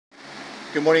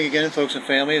Good morning again, folks and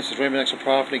family. This is ReimondX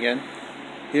Prophet again,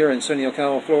 here in Sunny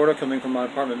Ocala, Florida, coming from my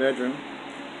apartment bedroom.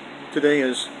 Today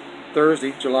is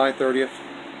Thursday, July 30th,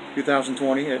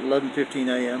 2020 at 11:15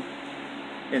 a.m.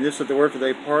 And this is the Word for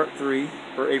the Day, Part 3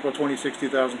 for April 26,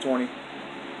 2020.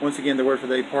 Once again, the Word for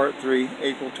the Day, Part 3,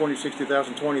 April 26,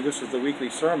 2020. This is the weekly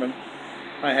sermon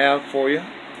I have for you,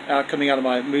 coming out of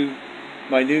my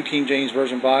new King James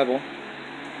Version Bible.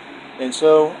 And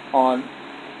so, on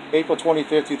April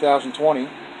 25th, 2020,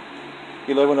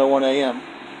 11:01 a.m.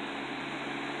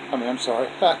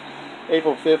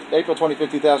 April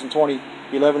 25th, 2020,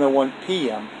 11:01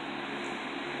 p.m.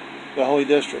 The Holy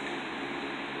District.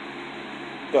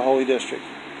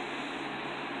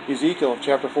 Ezekiel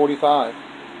chapter 45,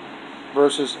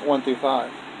 verses 1 through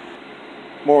 5.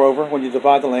 Moreover, when you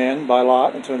divide the land by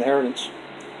lot into inheritance,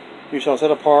 you shall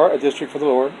set apart a district for the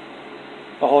Lord,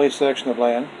 a holy section of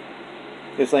land.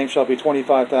 Its length shall be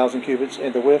 25,000 cubits,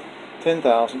 and the width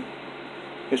 10,000.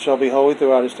 It shall be holy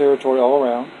throughout its territory all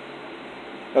around.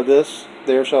 Of this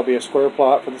there shall be a square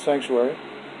plot for the sanctuary,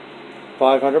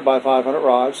 500 by 500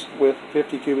 rods, with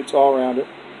 50 cubits all around it,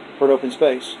 for an open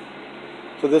space.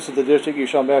 So this is the district you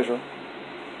shall measure,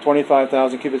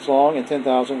 25,000 cubits long and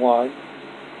 10,000 wide.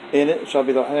 In it shall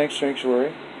be the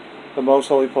sanctuary, the most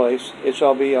holy place. It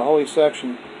shall be a holy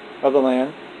section of the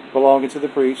land, belonging to the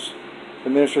priests, the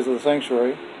ministers of the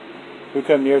sanctuary, who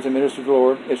come near to minister to the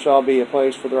Lord. It shall be a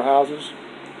place for their houses,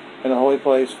 and a holy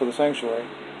place for the sanctuary.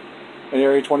 An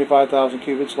area 25,000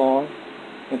 cubits long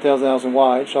and 10,000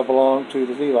 wide shall belong to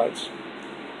the Levites,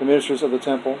 the ministers of the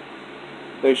temple.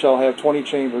 They shall have 20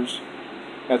 chambers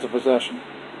as a possession.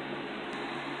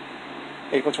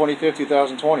 April 25th,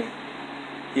 2020,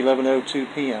 11:02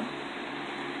 p.m.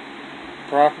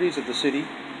 Properties of the city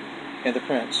and the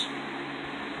prince.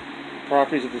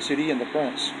 Properties of the city and the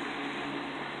prince.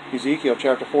 Ezekiel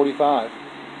chapter 45,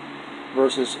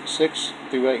 verses 6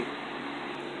 through 8.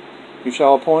 You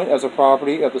shall appoint as a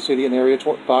property of the city an area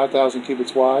 5,000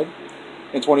 cubits wide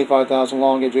and 25,000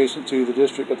 long, adjacent to the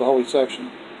district of the holy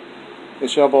section. It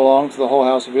shall belong to the whole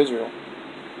house of Israel.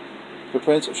 The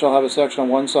prince shall have a section on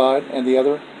one side and the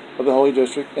other of the holy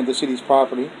district and the city's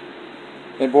property,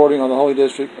 and bordering on the holy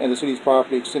district and the city's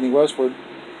property, extending westward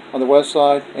on the west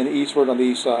side and eastward on the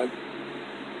east side.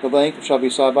 The length shall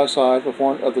be side by side with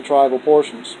one of the tribal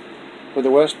portions, from the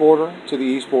west border to the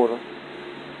east border.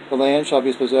 The land shall be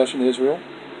his possession in Israel,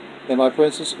 and my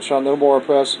princes shall no more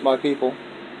oppress my people,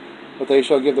 but they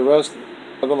shall give the rest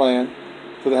of the land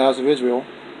to the house of Israel,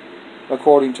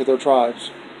 according to their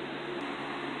tribes.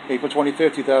 April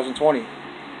 25th, 2020,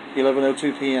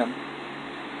 11:02 p.m.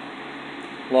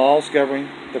 Laws governing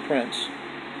the prince.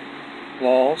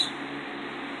 Laws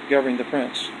governing the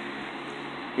prince.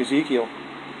 Ezekiel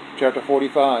chapter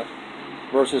 45,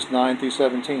 verses 9 through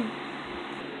 17.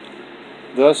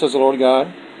 Thus says the Lord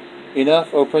God,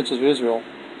 Enough, O princes of Israel.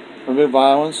 Remove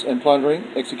violence and plundering,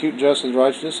 execute justice and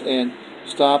righteousness, and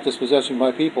stop dispossessing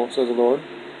my people, says the Lord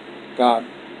God.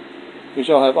 You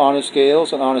shall have honest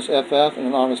scales, an honest ephah, and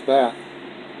an honest bath.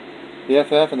 The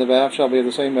ephah and the bath shall be of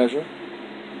the same measure,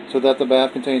 so that the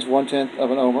bath contains 1/10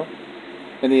 of an omer,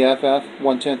 and the ephah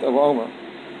 1/10 of an omer.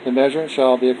 The measure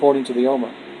shall be according to the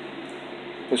omer.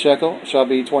 The shekel shall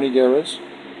be 20 gerahs,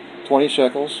 20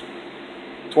 shekels,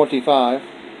 25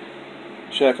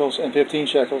 shekels, and 15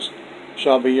 shekels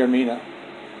shall be your mina.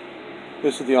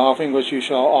 This is the offering which you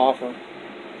shall offer.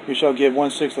 You shall give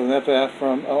 1/6 of an ephah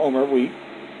from an omer of wheat,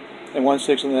 and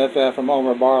 1/6 of an ephah from an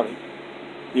omer of barley.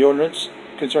 The ordinance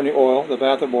concerning oil, the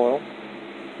bath of oil,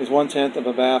 is 1/10 of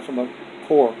a bath from a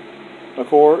kor. A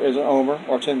kor is an omer,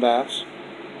 or 10 baths,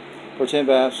 for 10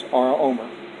 baths are an omer.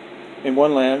 And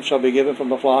 1 lamb shall be given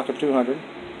from a flock of 200.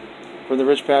 From the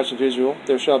rich patch of Israel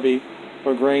there shall be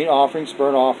for grain offerings,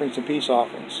 burnt offerings, and peace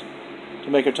offerings,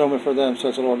 to make atonement for them,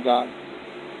 says the Lord God.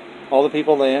 All the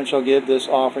people of the land shall give this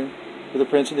offering to the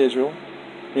prince in Israel,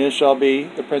 and it shall be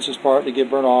the prince's part to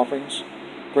give burnt offerings,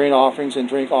 grain offerings, and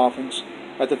drink offerings,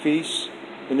 at the feasts,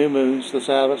 the new moons, the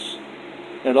Sabbaths,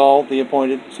 and at all the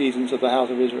appointed seasons of the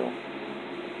house of Israel.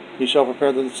 He shall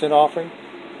prepare the sin offering,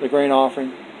 the grain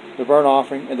offering, the burnt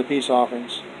offering, and the peace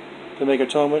offerings, to make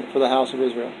atonement for the house of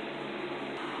Israel.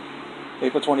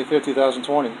 April 25th,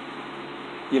 2020,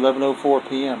 11:04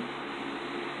 p.m.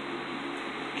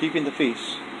 Keeping the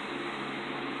feasts.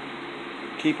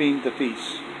 Keeping the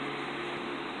feasts.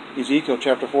 Ezekiel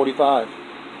chapter 45,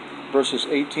 verses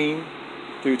 18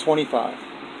 through 25.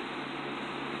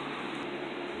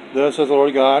 Thus says the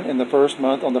Lord God, in the first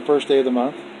month, on the first day of the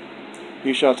month,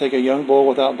 you shall take a young bull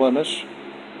without blemish,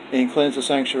 and cleanse the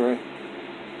sanctuary.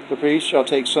 The priest shall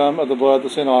take some of the blood of the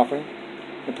sin offering,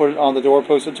 and put it on the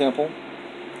doorpost of the temple,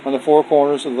 on the four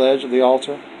corners of the ledge of the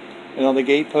altar, and on the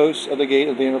gateposts of the gate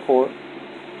of the inner court.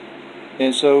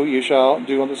 And so you shall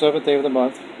do on the 7th day of the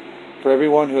month, for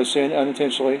everyone who has sinned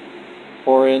unintentionally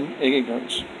or in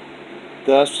ignorance.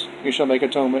 Thus you shall make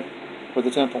atonement for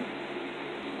the temple.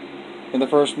 In the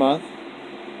 1st month,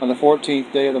 on the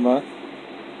 14th day of the month,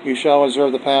 you shall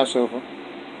observe the Passover.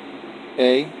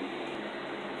 A.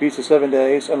 Feast of 7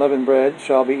 days, unleavened bread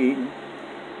shall be eaten.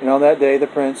 And on that day the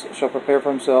prince shall prepare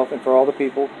for himself and for all the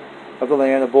people of the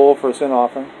land a bull for a sin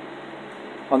offering.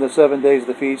 On the 7 days of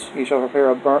the feast he shall prepare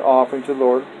a burnt offering to the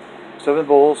Lord, 7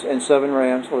 bulls and 7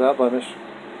 rams without blemish,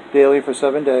 daily for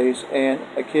 7 days, and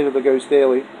a kid of the goats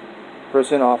daily for a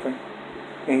sin offering.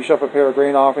 And he shall prepare a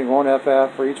grain offering, 1 ephah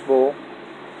for each bull,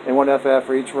 and 1 ephah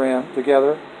for each ram,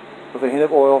 together with a hin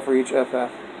of oil for each ephah.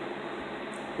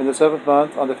 In the 7th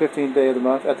month, on the 15th day of the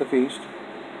month, at the feast,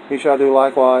 he shall do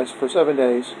likewise for 7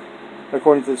 days,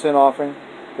 according to the sin offering,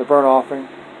 the burnt offering,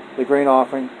 the grain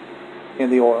offering,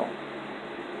 and the oil.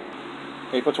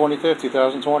 April 25th,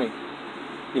 2020,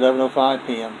 11:05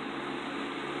 p.m.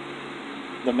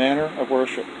 The manner of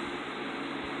worship.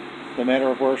 The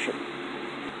manner of worship.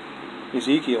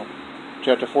 Ezekiel,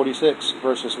 chapter 46,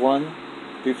 verses 1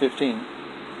 through 15.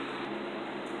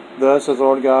 Thus says the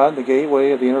Lord God, the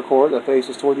gateway of the inner court that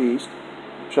faces toward the east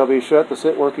shall be shut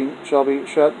toward the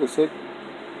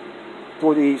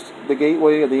east. The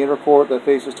gateway of the inner court that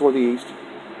faces toward the east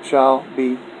shall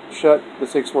be shut the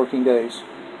 6 working days.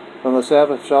 On the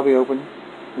Sabbath shall be opened,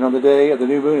 and on the day of the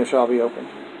new moon it shall be opened.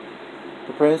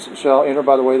 The prince shall enter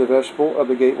by the way of the vestibule of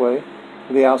the gateway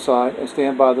from the outside, and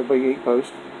stand by the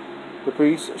gatepost. The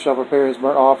priest shall prepare his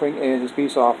burnt offering and his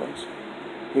peace offerings.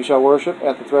 He shall worship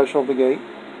at the threshold of the gate,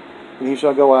 and he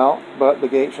shall go out, but the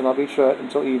gate shall not be shut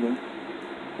until evening.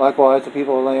 Likewise, the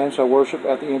people of the land shall worship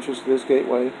at the entrance to this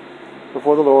gateway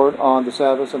before the Lord on the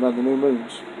Sabbaths and on the new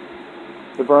moons.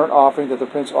 The burnt offering that the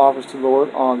prince offers to the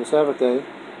Lord on the Sabbath day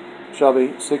shall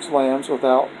be 6 lambs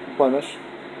without blemish,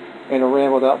 and a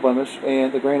ram without blemish,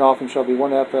 and the grain offering shall be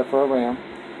 1 ephah for a ram,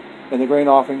 and the grain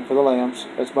offering for the lambs,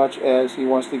 as much as he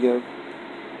wants to give,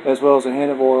 as well as a hin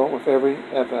of oil with every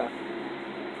ephah.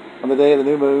 On the day of the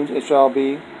new moon it shall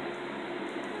be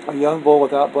a young bull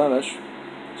without blemish,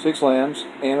 6 lambs,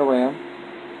 and a ram.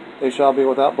 They shall be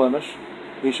without blemish.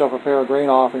 He shall prepare a grain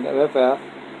offering of ephah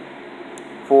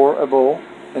for a bull,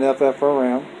 an ephah for a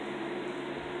ram,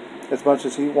 as much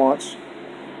as he wants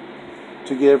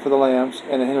to give for the lambs,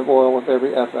 and a hin of oil with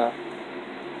every ephah.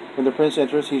 When the prince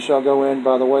enters, he shall go in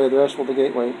by the way of the vestibule of the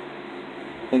gateway,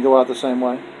 and go out the same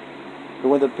way. But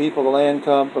when the people of the land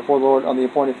come before the Lord on the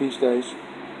appointed feast days,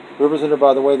 whoever entered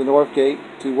by the way of the north gate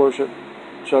to worship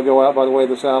shall go out by the way of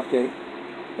the south gate,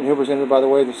 and whoever entered by the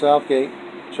way of the south gate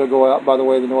shall go out by the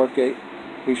way of the north gate.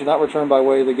 He shall not return by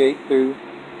way of the gate through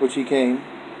which he came,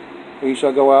 but he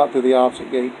shall go out through the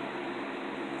opposite gate.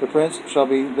 The prince shall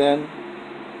then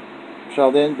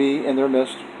be in their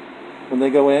midst. When they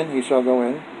go in, he shall go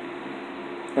in,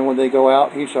 and when they go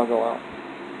out, he shall go out.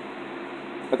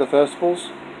 At the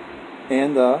festivals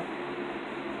and the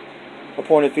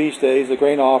appointed feast days, the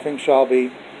grain offering shall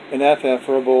be an ephah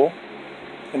for a bull,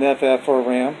 an ephah for a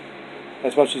ram,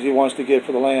 as much as he wants to give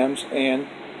for the lambs, and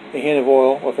a hin of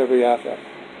oil with every ephah.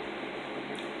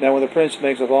 Now when the prince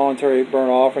makes a voluntary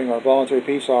burnt offering or a voluntary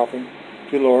peace offering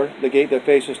to the Lord, the gate that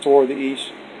faces toward the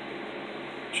east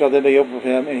shall then be opened for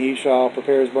him, and he shall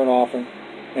prepare his burnt offering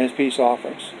and his peace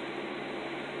offerings,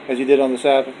 as he did on the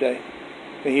Sabbath day.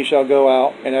 And he shall go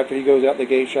out, and after he goes out, the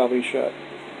gate shall be shut.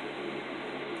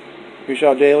 You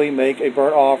shall daily make a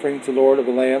burnt offering to the Lord of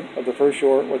the lamb of the first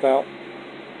year without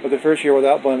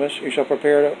blemish. You shall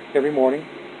prepare it every morning.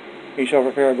 You shall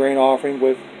prepare a grain offering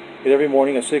with it every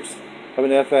morning, 1/6 of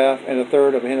an ephah and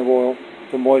 1/3 of a hin of oil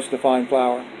to moisten the fine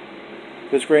flour.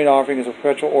 This grain offering is a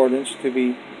perpetual ordinance to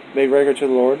be made regular to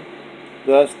the Lord.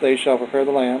 Thus they shall prepare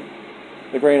the lamb,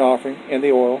 the grain offering, and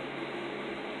the oil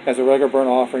as a regular burnt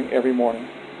offering every morning.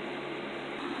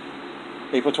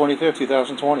 April 25th,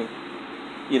 2020,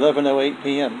 11:08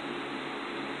 p.m.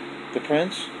 The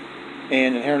Prince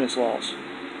and Inheritance Laws.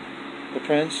 The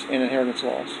Prince and Inheritance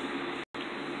Laws.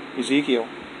 Ezekiel,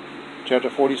 chapter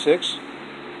 46,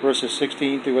 verses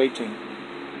 16 through 18.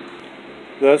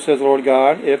 Thus says the Lord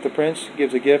God, if the prince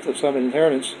gives a gift of some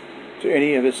inheritance to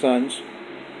any of his sons,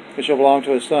 it shall belong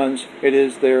to his sons, it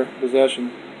is their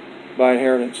possession by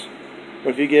inheritance.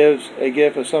 But if he gives a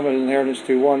gift of some inheritance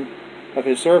to one of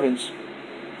his servants,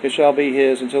 it shall be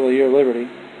his until the year of liberty,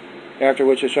 after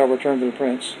which it shall return to the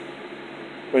prince.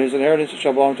 When his inheritance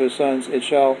shall belong to his sons, it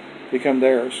shall become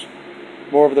theirs.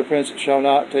 Moreover, the prince shall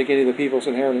not take any of the people's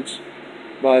inheritance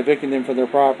by evicting them from their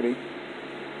property.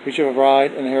 He shall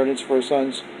provide an inheritance for his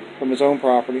sons from his own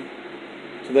property,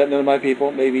 so that none of my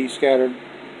people may be scattered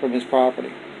from his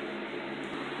property.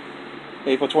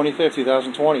 April 25th,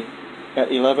 2020, at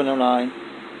 11:09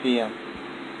 p.m.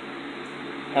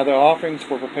 How the offerings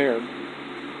were prepared.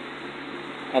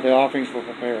 How the offerings were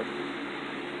prepared.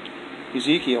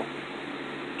 Ezekiel,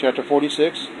 chapter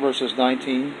 46, verses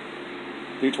 19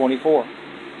 through 24.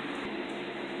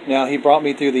 Now he brought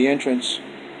me through the entrance,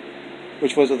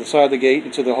 which was at the side of the gate,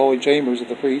 into the holy chambers of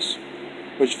the priests,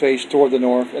 which faced toward the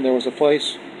north, and there was a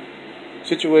place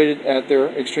situated at their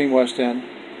extreme west end.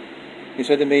 He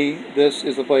said to me, This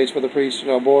is the place where the priests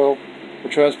shall boil the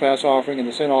trespass offering and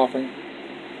the sin offering,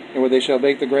 and where they shall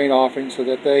bake the grain offering, so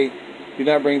that they do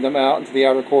not bring them out into the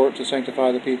outer court to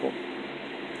sanctify the people.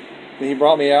 Then he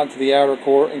brought me out into the outer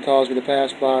court, and caused me to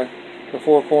pass by the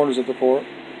four corners of the court.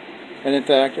 And in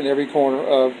fact, in every corner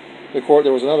of the court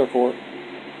there was another court.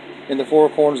 In the four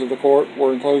corners of the court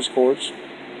were enclosed courts,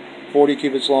 40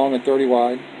 cubits long and 30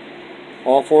 wide.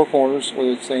 All four corners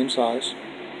were the same size.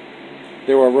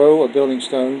 There were a row of building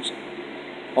stones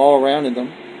all around in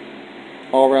them,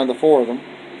 all around the four of them,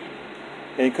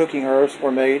 and cooking hearths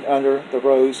were made under the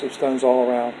rows of stones all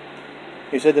around.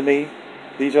 He said to me,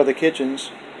 These are the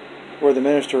kitchens where the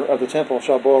minister of the temple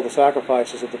shall boil the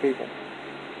sacrifices of the people.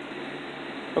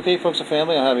 Okay, folks and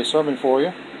family, I have a sermon for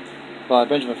you by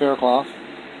Benjamin Faircloth,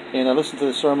 and I listened to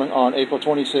the sermon on April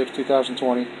 26,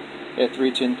 2020 at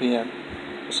 3:10 p.m.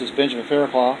 This is Benjamin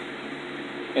Faircloth,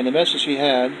 and the message he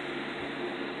had,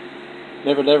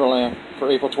 Never Neverland, for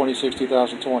April 26,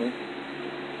 2020.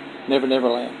 Never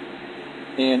Neverland.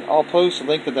 And I'll post a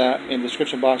link to that in the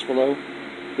description box below,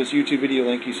 this YouTube video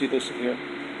link you see listed here.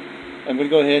 I'm going to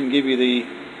go ahead and give you the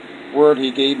word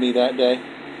he gave me that day.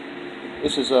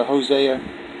 This is Hosea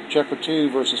chapter 2,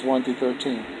 verses 1 through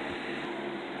 13.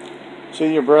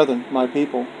 See your brethren, my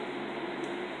people,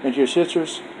 and to your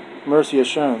sisters mercy is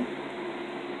shown.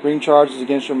 Bring charges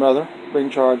against your mother, bring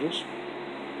charges.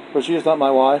 For she is not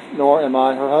my wife, nor am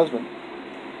I her husband.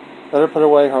 Let her put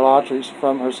away her lotteries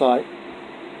from her sight,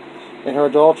 and her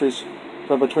adulteries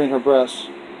from between her breasts.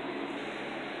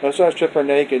 Let us strip her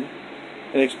naked,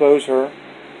 and expose her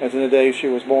as in the day she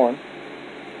was born,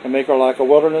 and make her like a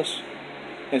wilderness,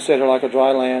 and set her like a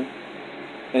dry land,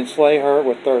 and slay her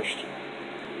with thirst.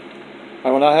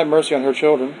 I will not have mercy on her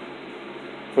children,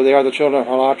 for they are the children of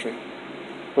harlotry.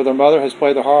 For their mother has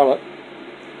played the harlot,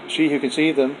 she who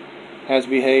conceived them has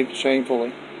behaved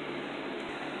shamefully.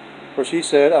 For she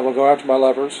said, I will go after my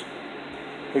lovers,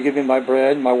 who give me my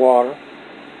bread and my water,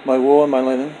 my wool and my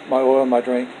linen, my oil and my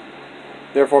drink.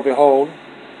 Therefore, behold,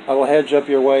 I will hedge up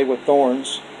your way with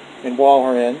thorns, and wall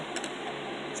her in,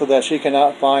 so that she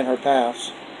cannot find her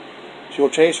paths. She will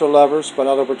chase her lovers, but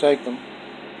not overtake them.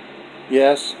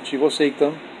 Yes, she will seek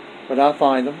them, but not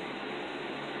find them.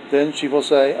 Then she will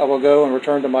say, I will go and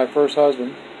return to my first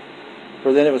husband,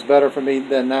 for then it was better for me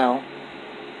than now.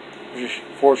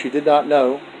 For she did not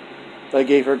know that I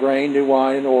gave her grain, new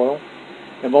wine, and oil,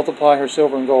 and multiply her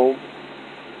silver and gold,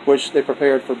 which they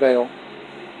prepared for Baal.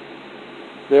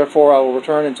 Therefore I will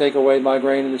return and take away my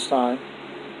grain in its time,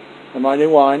 and my new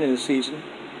wine in its season,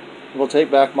 and will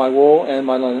take back my wool and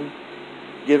my linen,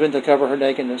 given to cover her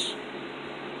nakedness.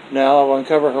 Now I will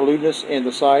uncover her lewdness in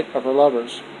the sight of her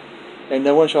lovers, and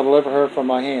no one shall deliver her from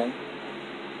my hand.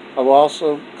 I will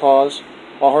also cause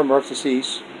all her mirth to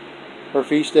cease, her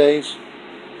feast days,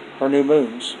 her new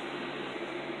moons,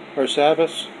 her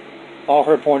Sabbaths, all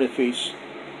her appointed feasts.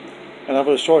 And I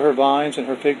will destroy her vines and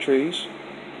her fig trees,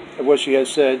 of which she has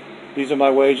said, These are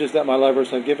my wages that my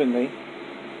lovers have given me.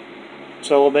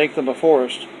 So I will make them a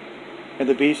forest, and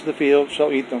the beasts of the field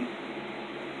shall eat them.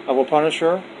 I will punish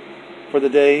her for the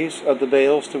days of the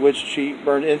Baals to which she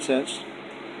burned incense.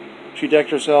 She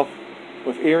decked herself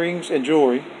with earrings and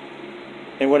jewelry,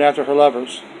 and went after her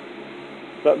lovers.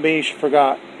 But me she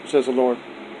forgot, says the Lord.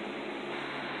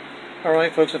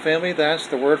 Alright, folks and family, that's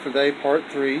the Word for Today, Part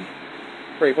 3,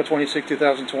 for April 26,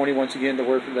 2020. Once again, the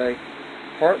Word for Today,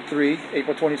 Part 3,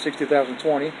 April 26,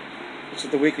 2020. This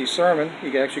is the weekly sermon.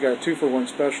 You actually got a 2-for-1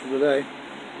 special today.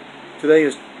 Today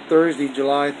is Thursday,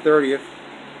 July 30th,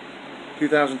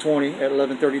 2020 at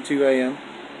 11:32 a.m.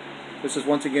 This is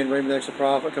once again ReimondX the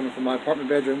Prophet, coming from my apartment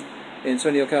bedroom in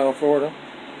San Diego, Florida.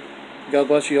 God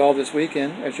bless you all this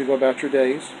weekend as you go about your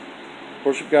days.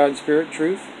 Worship God in spirit and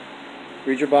truth.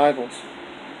 Read your Bibles.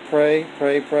 Pray,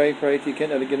 pray, pray, pray till you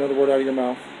can't get another word out of your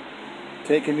mouth.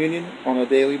 Take communion on a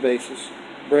daily basis.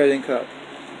 Bread and cup.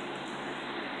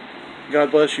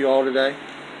 God bless you all today.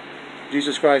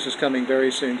 Jesus Christ is coming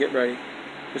very soon. Get ready.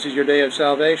 This is your day of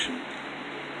salvation.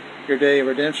 Your day of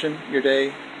redemption. Your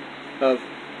day of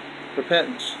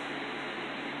repentance.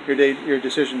 Your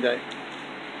decision day.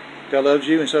 God loves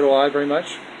you, and so do I very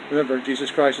much. Remember,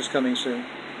 Jesus Christ is coming soon.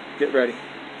 Get ready.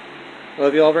 I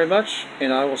love you all very much,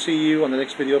 and I will see you on the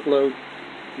next video upload,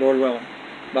 Lord willing.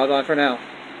 Bye-bye for now.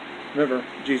 Remember,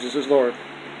 Jesus is Lord,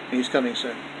 and He's coming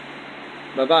soon.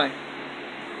 Bye-bye.